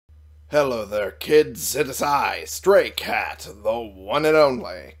Hello there, kids. It is I, Stray Cat, the one and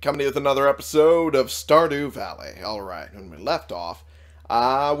only, coming to you with another episode of Stardew Valley. Alright, when we left off,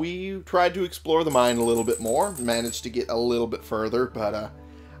 we tried to explore the mine a little bit more, managed to get a little bit further, but,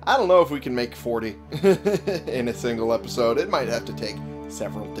 I don't know if we can make 40 in a single episode. It might have to take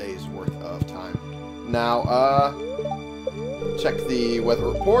several days worth of time. Now, check the weather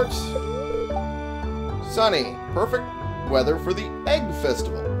report. Sunny. Perfect weather for the Egg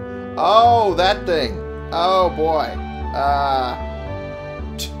Festival. Oh, that thing. Oh, boy.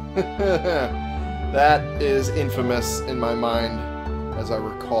 That is infamous in my mind, as I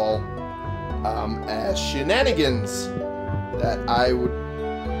recall, as shenanigans that I would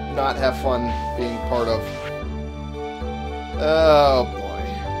not have fun being part of. Oh,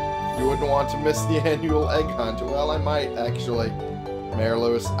 boy. You wouldn't want to miss the annual egg hunt. Well, I might, actually. Mayor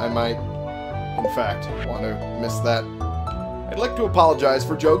Lewis, I might, in fact, want to miss that. I'd like to apologize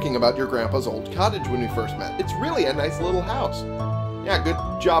for joking about your grandpa's old cottage when we first met. It's really a nice little house. Yeah, good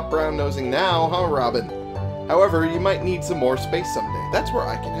job brown-nosing now, huh, Robin? However, you might need some more space someday. That's where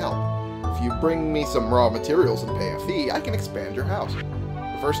I can help. If you bring me some raw materials and pay a fee, I can expand your house.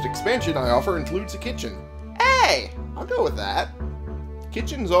 The first expansion I offer includes a kitchen. Hey! I'll go with that.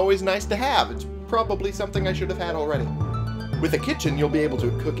 Kitchen's always nice to have. It's probably something I should have had already. With a kitchen, you'll be able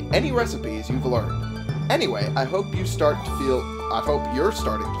to cook any recipes you've learned. Anyway, I hope you're starting to feel at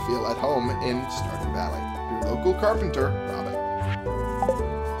home in Stardew Valley. Your local carpenter, Robin.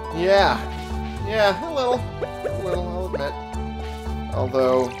 Yeah, a little, I'll admit.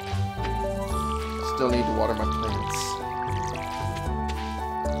 Although, still need to water my plants.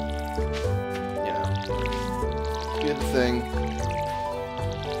 Yeah, good thing.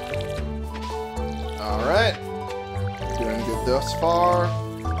 Alright, doing good thus far.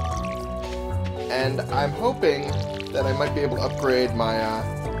 And I'm hoping that I might be able to upgrade my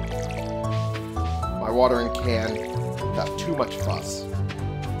my watering can without too much fuss.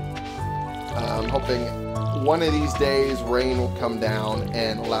 I'm hoping one of these days rain will come down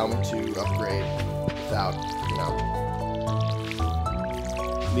and allow me to upgrade without,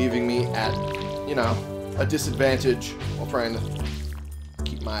 leaving me at, a disadvantage while trying to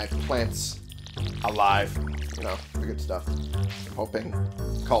keep my plants alive. The good stuff. I'm hoping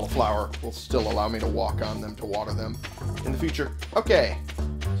cauliflower will still allow me to walk on them to water them in the future. Okay,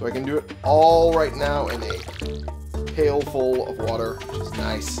 so I can do it all right now in a pail full of water, which is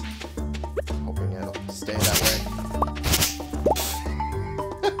nice. I'm hoping it'll stay that way.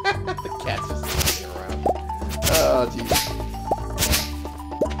 The cat's just sitting around. Oh, geez.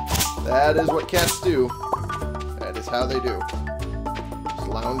 That is what cats do. That is how they do. Just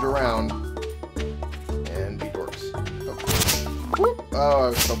lounge around. Oh, I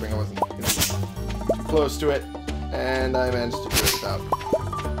was hoping I wasn't going to be too close to it, and I managed to do it without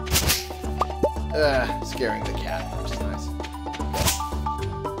scaring the cat, which is nice.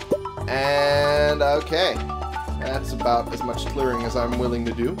 And, okay. That's about as much clearing as I'm willing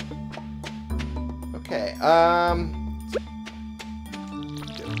to do. Okay, do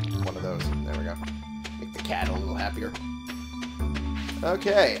one of those. There we go. Make the cat a little happier.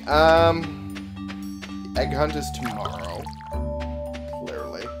 Okay, the egg hunt is tomorrow.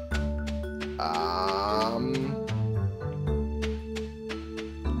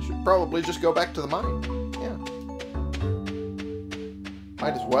 Should probably just go back to the mine. Yeah.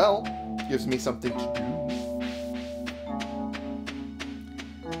 Might as well. Gives me something to do.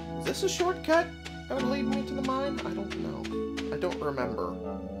 Is this a shortcut that would lead me to the mine? I don't know. I don't remember.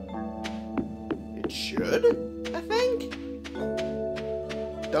 It should, I think.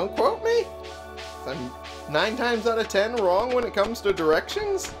 Don't quote me. I'm 9 times out of 10 wrong when it comes to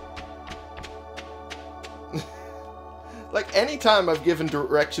directions. Like, anytime I've given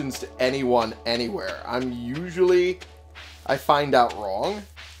directions to anyone, anywhere, I find out wrong,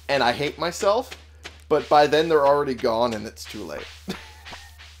 and I hate myself, but by then they're already gone and it's too late.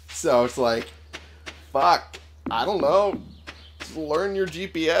 So it's like, fuck, I don't know, just learn your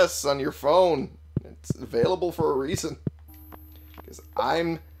GPS on your phone. It's available for a reason. Because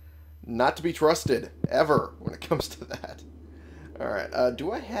I'm not to be trusted, ever, when it comes to that. Alright,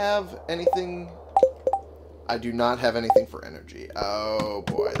 do I have anything? I do not have anything for energy. Oh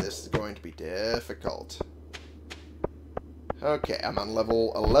boy, this is going to be difficult. Okay, I'm on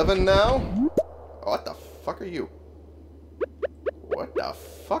level 11 now. What the fuck are you? What the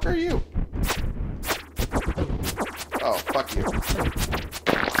fuck are you? Oh, fuck you.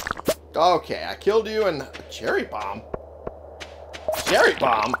 Okay, I killed you and... Cherry bomb? Cherry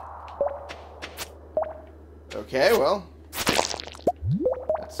bomb? Okay, well...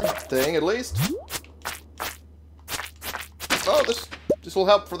 That's a thing, at least. Oh, this This will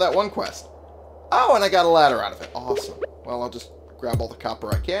help for that one quest. Oh, and I got a ladder out of it. Awesome. Well, I'll just grab all the copper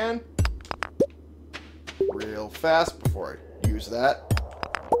I can. Real fast before I use that.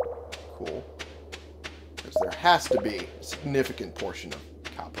 Cool. Because there has to be a significant portion of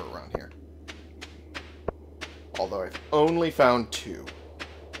copper around here. Although I've only found 2.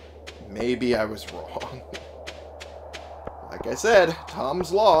 Maybe I was wrong. Like I said,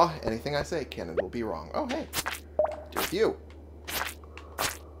 Tom's Law. Anything I say can and will be wrong. Oh, hey. Just you.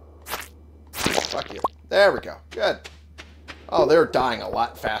 Fuck you. There we go. Good. Oh, they're dying a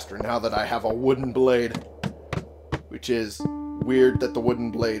lot faster now that I have a wooden blade. Which is weird that the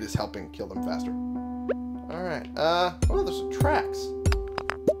wooden blade is helping kill them faster. Alright. Oh, there's some tracks.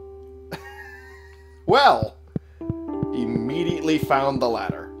 Well, immediately found the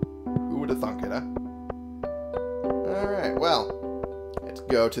ladder. Who would have thunk it, huh? Alright, well, let's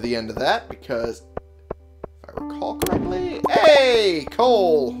go to the end of that because if I recall correctly... Hey!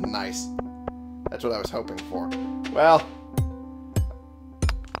 Coal! Nice. That's what I was hoping for. Well,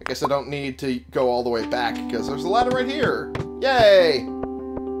 I guess I don't need to go all the way back because there's a ladder right here. Yay!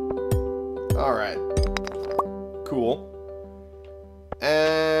 Alright. Cool.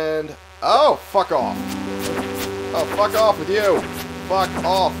 And... Oh, fuck off. Oh, fuck off with you. Fuck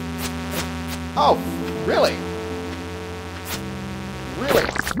off. Oh, really? Really?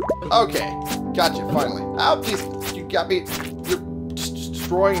 Okay. Gotcha, finally. Oh, jeez. You got me. You're just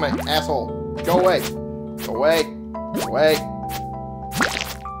destroying my asshole. Go away. Go away. Go away.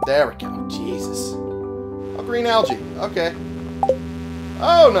 There we go. Jesus. Oh, green algae. Okay.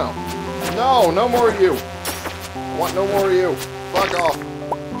 Oh, no. No, no more of you. I want no more of you. Fuck off.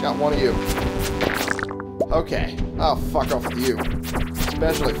 Got one of you. Okay. Oh, fuck off with you.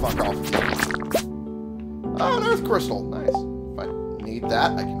 Especially fuck off with you. Oh, an earth crystal. Nice. If I need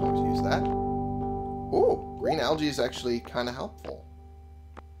that, I can always use that. Ooh, green algae is actually kind of helpful.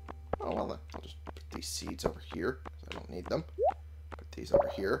 Oh, well, I'll just put these seeds over here. I don't need them. Put these over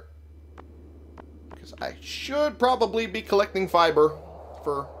here. Because I should probably be collecting fiber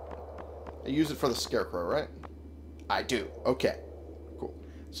for... I use it for the scarecrow, right? I do. Okay. Cool.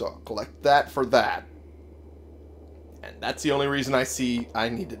 So I'll collect that for that. And that's the only reason I see I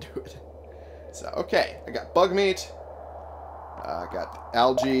need to do it. So, okay. I got bug meat. I got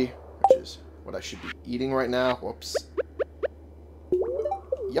algae, which is what I should be eating right now. Whoops.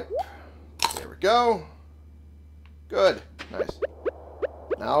 Yep. There we go. Good. Nice.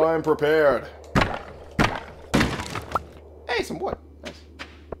 Now I'm prepared. Hey, some wood. Nice.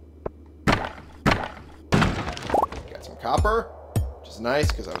 Got some copper, which is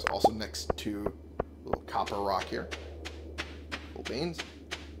nice because I was also next to a little copper rock here. Cool beans.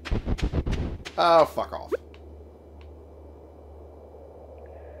 Oh, fuck off.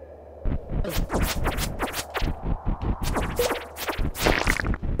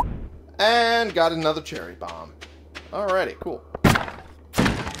 And got another cherry bomb. Alrighty, cool.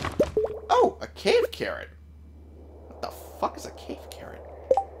 Oh, a cave carrot. What the fuck is a cave carrot?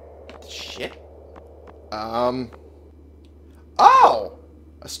 What the shit? Oh!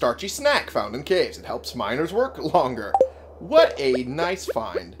 A starchy snack found in caves. It helps miners work longer. What a nice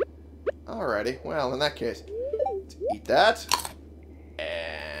find. Alrighty, well, in that case, let's eat that.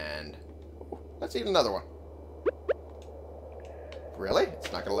 And let's eat another one. Really?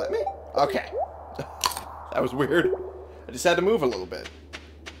 It's not gonna let me? Okay. That was weird. I just had to move a little bit.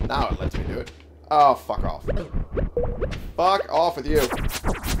 Now it lets me do it. Oh, fuck off. Fuck off with you.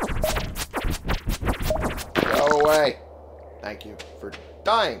 Go away. Thank you for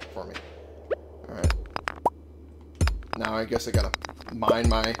dying for me. Alright. Now I guess I gotta mine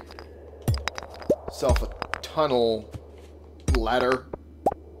myself a tunnel ladder.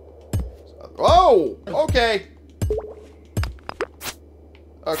 Oh! Okay!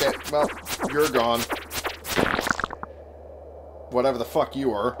 Okay, well, you're gone. Whatever the fuck you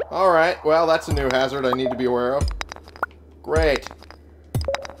were. Alright, well, that's a new hazard I need to be aware of. Great.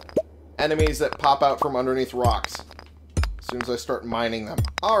 Enemies that pop out from underneath rocks. As soon as I start mining them.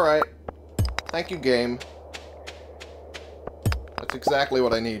 Alright. Thank you, game. That's exactly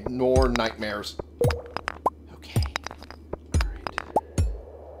what I need. More nightmares. Okay. Alright.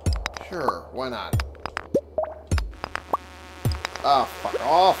 Sure, why not? Ah, fuck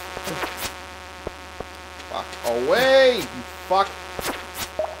off. Fuck away, you fuck.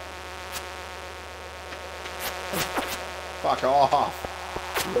 Fuck off.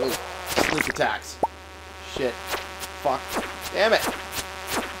 Little sneak attacks. Shit. Fuck. Damn it.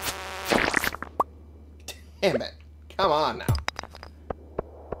 Damn it. Come on now.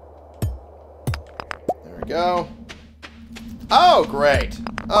 There we go. Oh, great.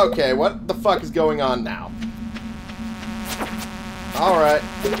 Okay, what the fuck is going on now? Alright.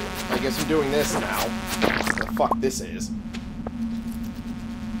 I guess I'm doing this now. What the fuck this is.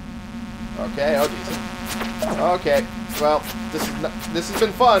 Okay, oh jeez. Okay, well, this has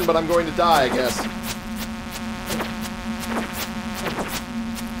been fun, but I'm going to die, I guess.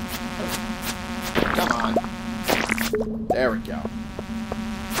 Come on. There we go.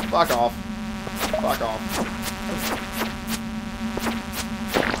 Fuck off. Fuck off.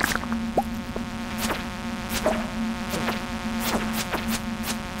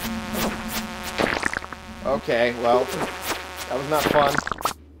 Okay, well, that was not fun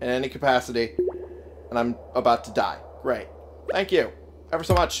in any capacity, and I'm about to die. Great. Thank you ever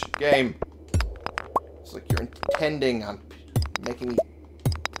so much, game. It's like you're intending on making me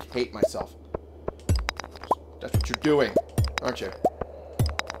hate myself. That's what you're doing, aren't you?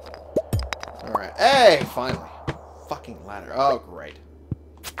 Alright. Hey, finally. Fucking ladder. Oh, great.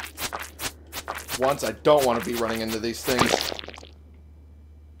 Once I don't want to be running into these things.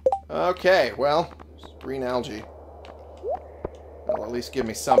 Okay, well, green algae. That'll at least give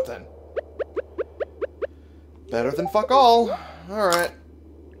me something. Better than fuck all. Alright.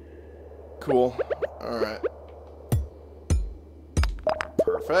 Cool. Alright.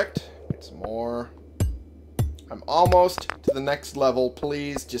 Perfect. Get some more. I'm almost to the next level.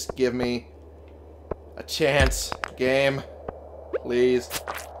 Please just give me a chance. Game. Please.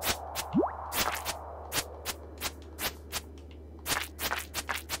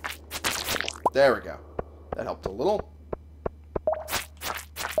 There we go. That helped a little.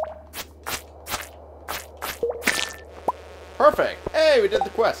 Perfect. Hey, we did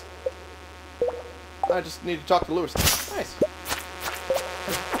the quest. I just need to talk to Lewis. Nice.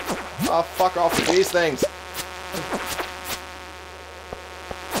 Oh, fuck off with these things.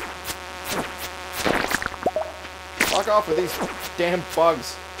 Fuck off with these damn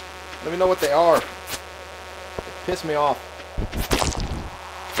bugs. I don't even know what they are. They piss me off.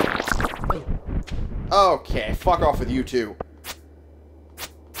 Okay, fuck off with you two.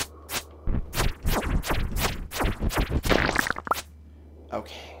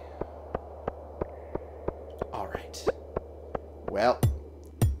 Okay. Alright. Well,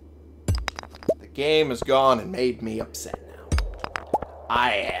 the game has gone and made me upset now.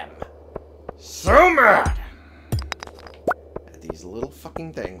 I am so mad at these little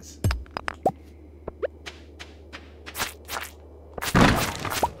fucking things.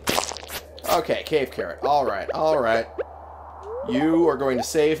 Okay, cave carrot. Alright, alright. You are going to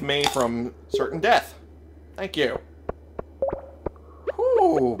save me from certain death. Thank you.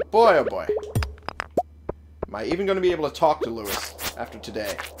 Whew, boy oh boy. Am I even going to be able to talk to Lewis after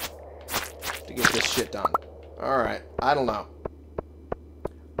today to get this shit done? Alright, I don't know.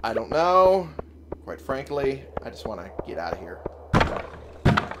 I don't know. Quite frankly, I just want to get out of here.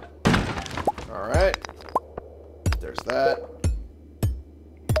 Alright. There's that.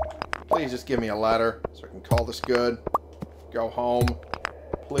 Please just give me a ladder so I can call this good. Go home.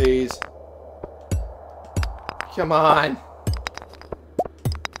 Please. Come on.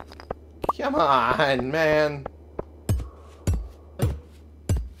 Come on, man.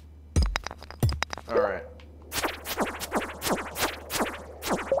 Alright.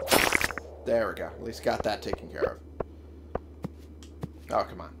 There we go. At least got that taken care of. Oh,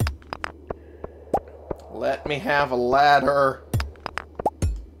 come on. Let me have a ladder.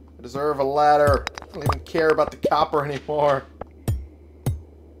 I deserve a ladder. I don't even care about the copper anymore.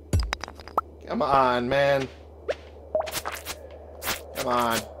 Come on, man. Come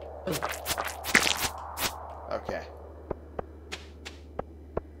on. Okay.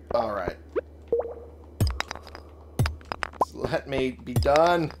 Alright. Just let me be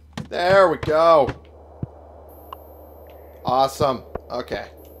done. There we go. Awesome. Okay.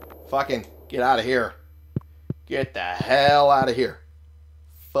 Fucking get out of here. Get the hell out of here.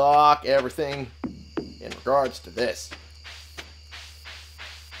 Fuck everything in regards to this.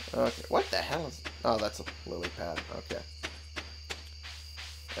 Okay, what the hell is... Oh, that's a lily pad. Okay.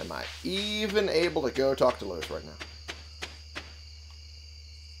 Am I even able to go talk to Lewis right now?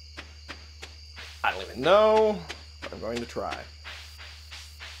 I don't even know, but I'm going to try. What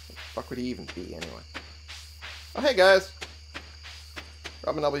the fuck would he even be, anyway? Oh, hey, guys.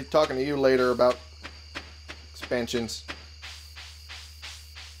 Robin, I'll be talking to you later about expansions.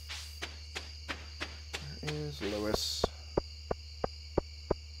 Where is Lewis?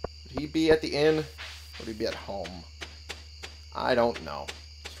 Would he be at the inn? Or would he be at home? I don't know.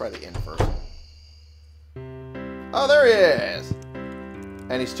 Let's try the inn first. Oh, there he is!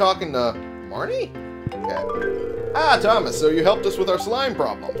 And he's talking to Marnie? Okay. Ah, Thomas, so you helped us with our slime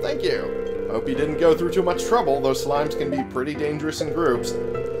problem. Thank you. Hope you didn't go through too much trouble. Those slimes can be pretty dangerous in groups.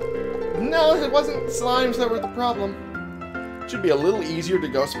 No, it wasn't slimes that were the problem. Should be a little easier to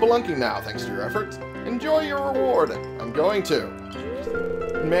go spelunking now, thanks to your efforts. Enjoy your reward. I'm going to.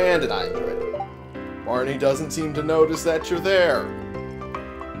 Man, did I enjoy it. Barney doesn't seem to notice that you're there.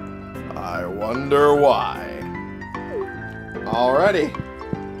 I wonder why. Alrighty.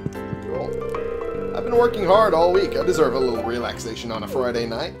 Cool. I've been working hard all week. I deserve a little relaxation on a Friday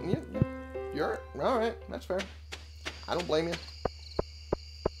night. Yeah, you're alright. That's fair. I don't blame you.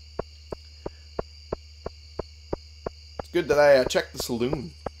 It's good that I checked the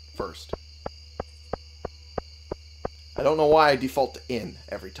saloon first. I don't know why I default to in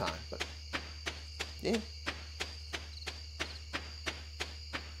every time, but yeah.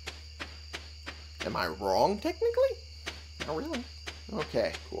 Am I wrong, technically? Not really.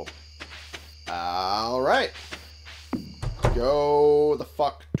 Okay, cool. Alright. Go the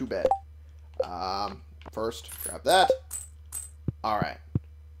fuck to bed. First, grab that. Alright.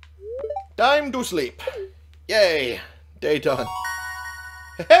 Time to sleep. Yay! Day done.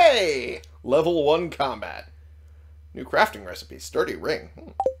 Hey! Level 1 combat. New crafting recipe. Sturdy ring.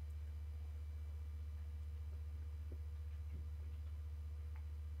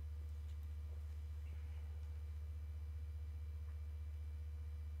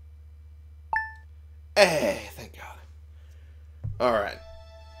 Hey, thank God. Alright.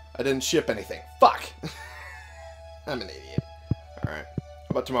 I didn't ship anything. Fuck! I'm an idiot. Alright. How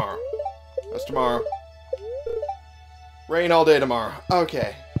about tomorrow? What's tomorrow? Rain all day tomorrow.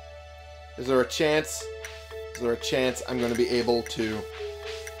 Okay. Is there a chance? Is there a chance I'm going to be able to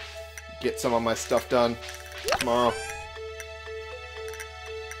get some of my stuff done tomorrow?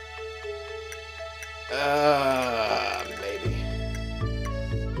 Maybe.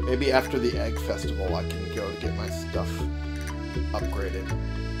 Maybe after the Egg Festival I can go to get my stuff upgraded.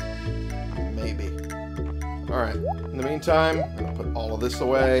 Maybe. Alright. In the meantime, I'm going to put all of this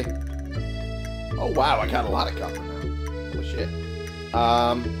away. Oh wow, I got a lot of copper now. Holy shit.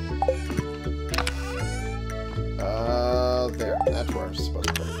 There. That's where I'm supposed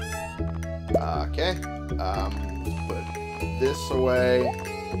to put it. Okay. Put this away.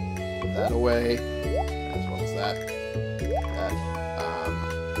 That away. As well as that.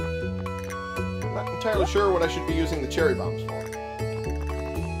 I'm not entirely sure what I should be using the cherry bombs for.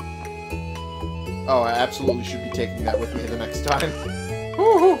 Oh, I absolutely should be taking that with me the next time.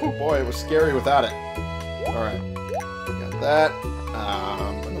 Boy, it was scary without it. Alright. Got that.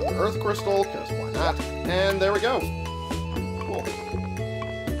 Another earth crystal, because why not? And there we go. Cool.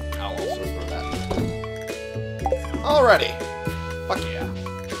 I'll also throw that. Alrighty. Fuck yeah.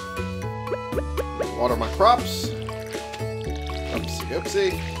 Water my crops. Oopsie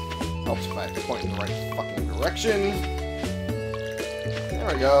doopsie. Helps if I have to point in the right fucking direction. There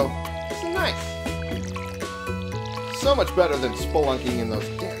we go. This is nice. So much better than spelunking in those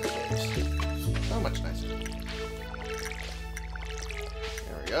damn caves. So much nicer.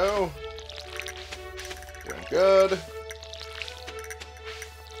 There we go. Doing good.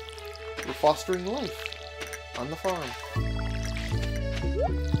 We're fostering life on the farm.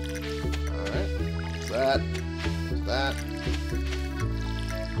 Alright. There's that. There's that.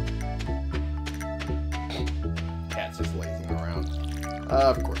 Cat's just lazing around.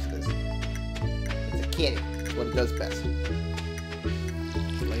 Of course it is. It's a kitty. It's what it does best.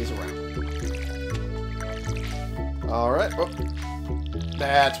 Lays around. Alright. Oh.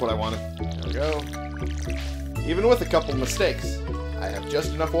 That's what I wanted. There we go. Even with a couple mistakes, I have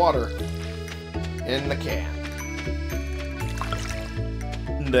just enough water in the can.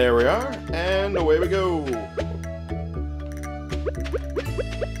 There we are, and away we go.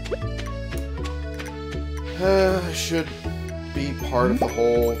 I should be part of the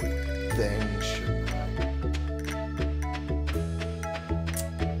whole thing, shouldn't I?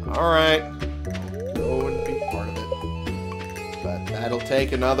 Alright. Go and be part of it. But that'll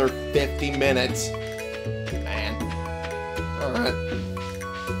take another 50 minutes. Man. Alright.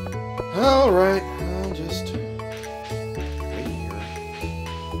 Alright. I'll just wait here.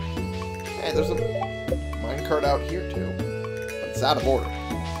 Hey, there's a minecart out here too. But it's out of order.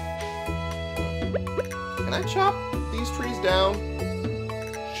 Can I chop these trees down?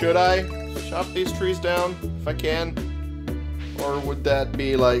 Should I chop these trees down if I can? Or would that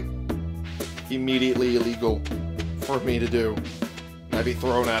be, like, immediately illegal for me to do? And I'd be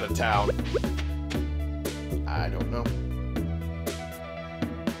thrown out of town? I don't know.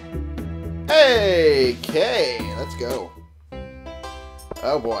 Hey, Kay, let's go.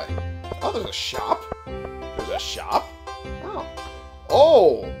 Oh, boy. Oh, there's a shop? There's a shop? Oh.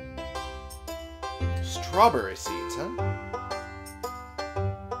 Oh! Strawberry seeds, huh?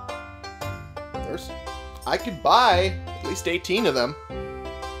 I could buy at least 18 of them.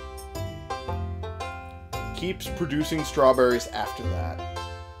 keeps producing strawberries after that.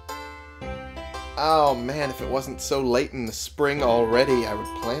 Oh man, if it wasn't so late in the spring already, I would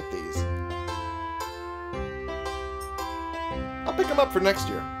plant these. I'll pick them up for next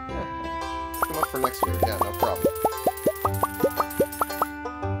year. Yeah, pick them up for next year. Yeah, no problem.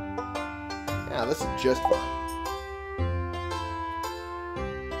 Yeah, this is just fine.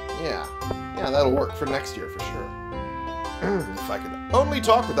 Yeah, that'll work for next year for sure. If I could only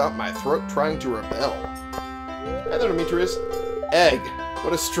talk without my throat trying to rebel. Hi there, Demetrius. Egg.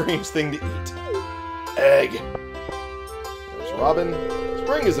 What a strange thing to eat. Egg. There's Robin.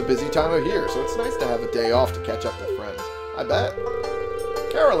 Spring is a busy time of year, so it's nice to have a day off to catch up with friends. I bet.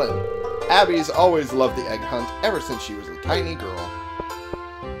 Carolyn. Abby's always loved the egg hunt ever since she was a tiny girl.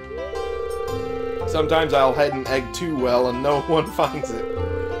 Sometimes I'll hide an egg too well and no one finds it.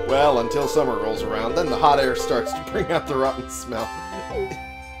 Well, until summer rolls around, then the hot air starts to bring out the rotten smell.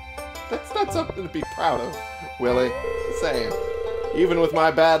 That's not something to be proud of, Willie. Same. Even with my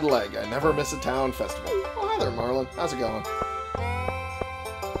bad leg, I never miss a town festival. Oh, hi there, Marlon. How's it going?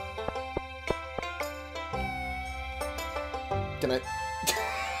 Can I...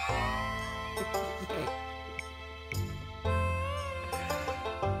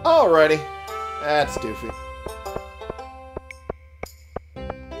 Alrighty. That's doofy. Hey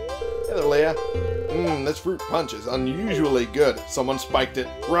there, Leah. This fruit punch is unusually good. Someone spiked it.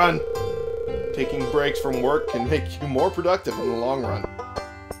 Run! Taking breaks from work can make you more productive in the long run.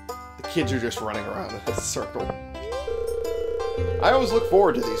 The kids are just running around in a circle. I always look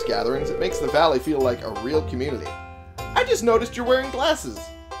forward to these gatherings. It makes the valley feel like a real community. I just noticed you're wearing glasses.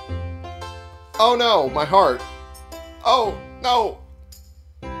 Oh no, my heart. Oh, no.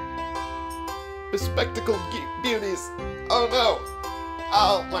 Bespectacled beauties. Oh no.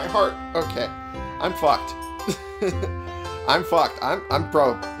 Oh, my heart. Okay. I'm fucked. I'm fucked. I'm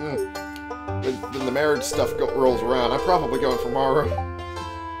probably... When the marriage stuff rolls around, I'm probably going for Maru.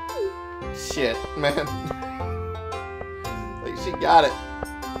 Shit, man. Like, she got it.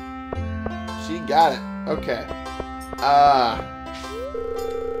 She got it. Okay.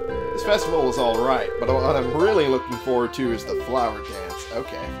 This festival is alright, but what I'm really looking forward to is the flower dance.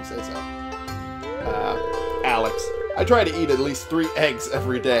 Okay, if you say so. Alex. I try to eat at least 3 eggs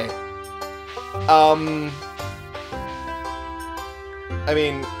every day. I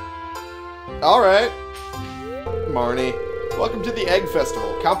mean... Alright. Marnie. Welcome to the Egg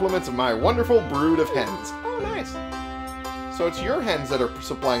Festival. Compliments of my wonderful brood of hens. Oh, nice. So it's your hens that are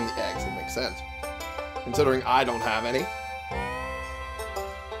supplying the eggs. That makes sense. Considering I don't have any.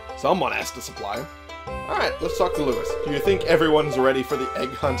 Someone has to supply them. Alright, let's talk to Lewis. Do you think everyone's ready for the egg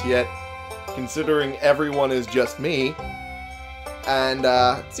hunt yet? Considering everyone is just me. And,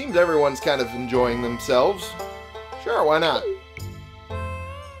 it seems everyone's kind of enjoying themselves. Sure, why not?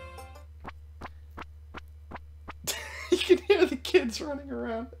 You can hear the kids running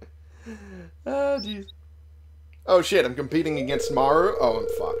around. Oh, jeez. Oh, shit, I'm competing against Maru? Oh, I'm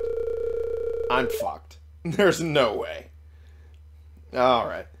fucked. I'm fucked. There's no way.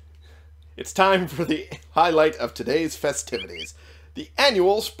 Alright. It's time for the highlight of today's festivities. The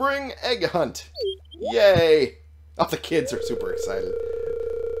annual spring egg hunt. Yay! Oh, the kids are super excited.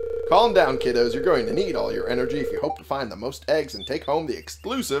 Calm down, kiddos. You're going to need all your energy if you hope to find the most eggs and take home the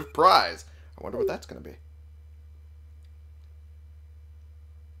exclusive prize. I wonder what that's going to be.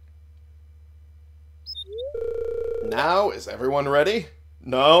 Now, is everyone ready?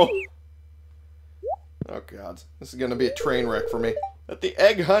 No? Oh, God. This is going to be a train wreck for me. Let the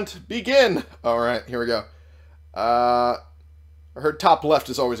egg hunt begin! Alright, here we go. I heard top left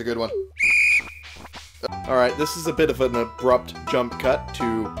is always a good one. Alright, this is a bit of an abrupt jump cut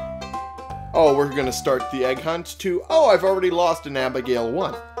to... Oh, we're going to start the egg hunt to... Oh, I've already lost an Abigail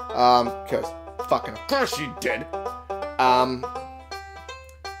 1. Because... Fucking of course you did!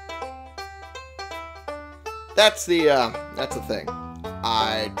 That's the thing.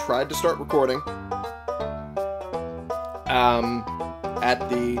 I tried to start recording. At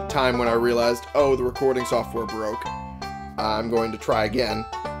the time when I realized, oh, the recording software broke. I'm going to try again.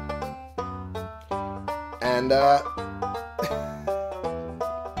 And,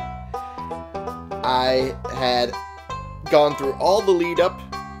 I had gone through all the lead up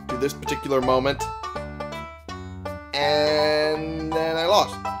to this particular moment. And then I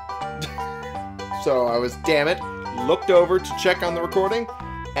lost. So I was, damn it, looked over to check on the recording,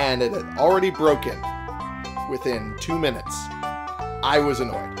 and it had already broken within 2 minutes. I was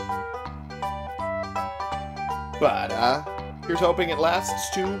annoyed. But, here's hoping it lasts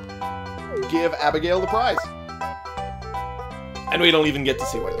to give Abigail the prize. And we don't even get to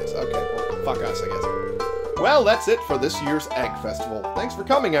see what it is. Okay, well, fuck us, I guess. Well, that's it for this year's Egg Festival. Thanks for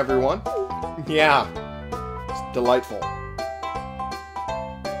coming, everyone. Yeah. Delightful.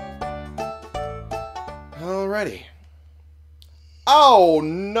 Alrighty. Oh,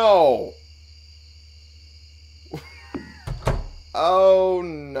 no! Oh,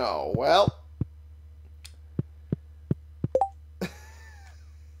 no. Well...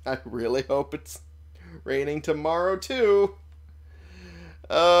 I really hope it's raining tomorrow, too.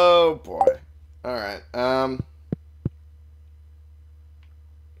 Oh, boy. Alright,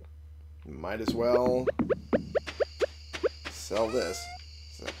 might as well sell this.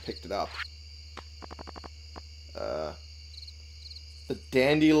 So I picked it up. The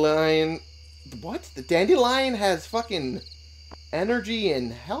dandelion... What? The dandelion has fucking energy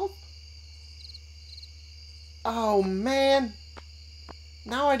and health? Oh, man.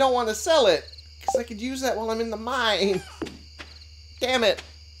 Now I don't want to sell it, because I could use that while I'm in the mine. Damn it.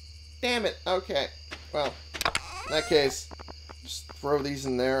 Damn it. Okay. Well, in that case, just throw these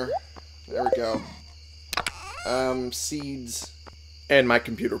in there. There we go. Seeds. And my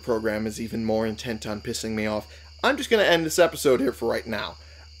computer program is even more intent on pissing me off. I'm just going to end this episode here for right now.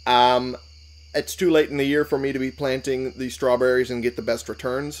 It's too late in the year for me to be planting these strawberries and get the best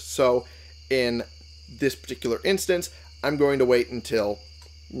returns. So, in this particular instance, I'm going to wait until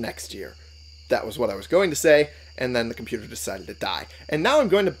next year. That was what I was going to say, and then the computer decided to die. And now I'm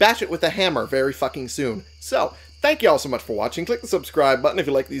going to bash it with a hammer very fucking soon. So, thank you all so much for watching. Click the subscribe button if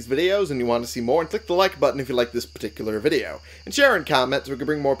you like these videos and you want to see more, and click the like button if you like this particular video. And share and comment so we can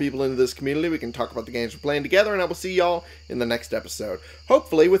bring more people into this community. We can talk about the games we're playing together, and I will see y'all in the next episode.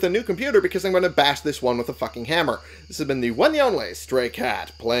 Hopefully with a new computer, because I'm going to bash this one with a fucking hammer. This has been the one and only Stray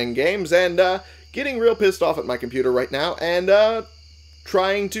Cat, playing games and, getting real pissed off at my computer right now, and,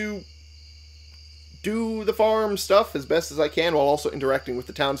 trying to do the farm stuff as best as I can while also interacting with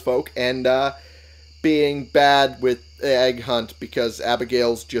the townsfolk and being bad with the egg hunt because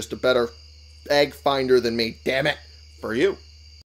Abigail's just a better egg finder than me. Damn it. For you.